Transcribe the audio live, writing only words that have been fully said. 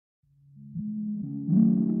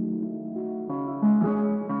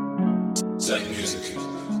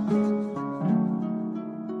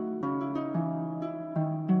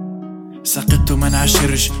سقطت وما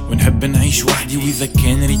نعشرش ونحب نعيش وحدي، واذا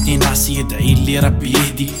كان ريتني نعسي يدعي لي ربي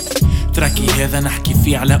يهدي. تراكي هذا نحكي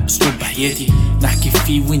فيه على اسلوب حياتي، نحكي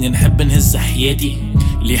فيه وين نحب نهز حياتي.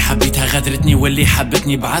 اللي حبيتها غدرتني واللي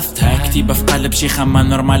حبتني بعثتها، كتيبة في قلب شيخة ما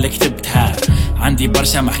نورمال كتبتها. عندي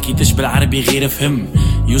برشا ما حكيتش بالعربي غير فهم.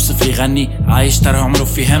 يوسف يغني عايش ترى عمره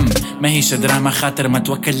في هم، ماهيش دراما خاطر ما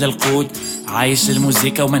توكل للقوت. عايش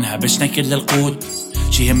الموسيقى ومنها باش ناكل القوت.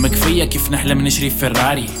 شي يهمك فيا كيف نحلم نشري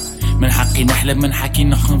فيراري، من حقي نحلم من حكي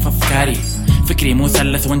نخدم في افكاري. فكري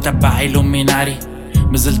مثلث ونتبع علوم ميناري،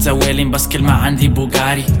 مازلت زوالين بس كلمة عندي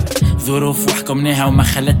بوغاري. ظروف وحكمناها وما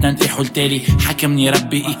خلتنا نطيحوا التالي، حكمني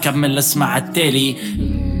ربي يكمل اسمع التالي.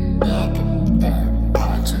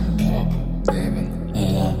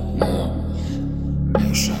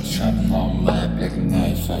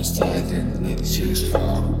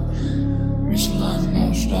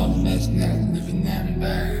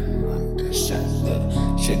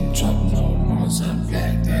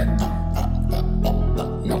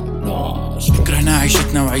 كرهنا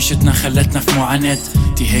عيشتنا وعيشتنا خلتنا في معاناة،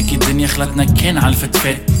 تي هيك الدنيا خلتنا كان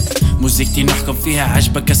عالفتفات. موزيكتي نحكم فيها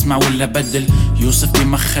عجبك اسمع ولا بدل. يوسف دي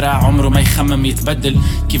مخرع عمره ما يخمم يتبدل،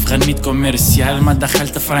 كيف غنيت كوميرسيال ما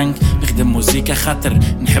دخلت فرنك. نخدم موزيكا خاطر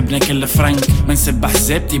نحب ناكل فرنك، ما نسب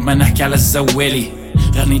حسابتي ما نحكي على الزوالي.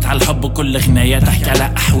 غنيت على الحب وكل غناية تحكي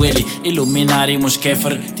على أحوالي. إلوميناري مش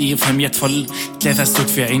كافر تيفهم يطفل، 3 سود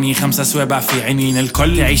في عيني 5 سوابع في عينين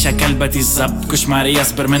الكل. عيشة كلبتي الزب كشماري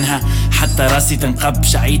يصبر منها، حتى راسي تنقب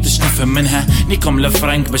شعيتش نفهم منها. نيكم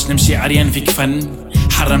لفرنك باش نمشي عريان في كفن،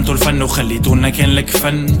 حرمتوا الفن وخليتونا كان لك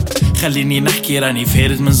فن. خليني نحكي راني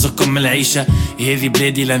فارد من زكم من العيشة، هذي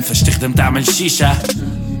بلادي لنفش تخدم تعمل شيشة.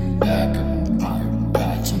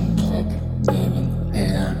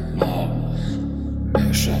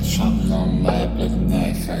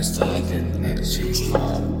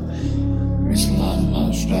 Mislan,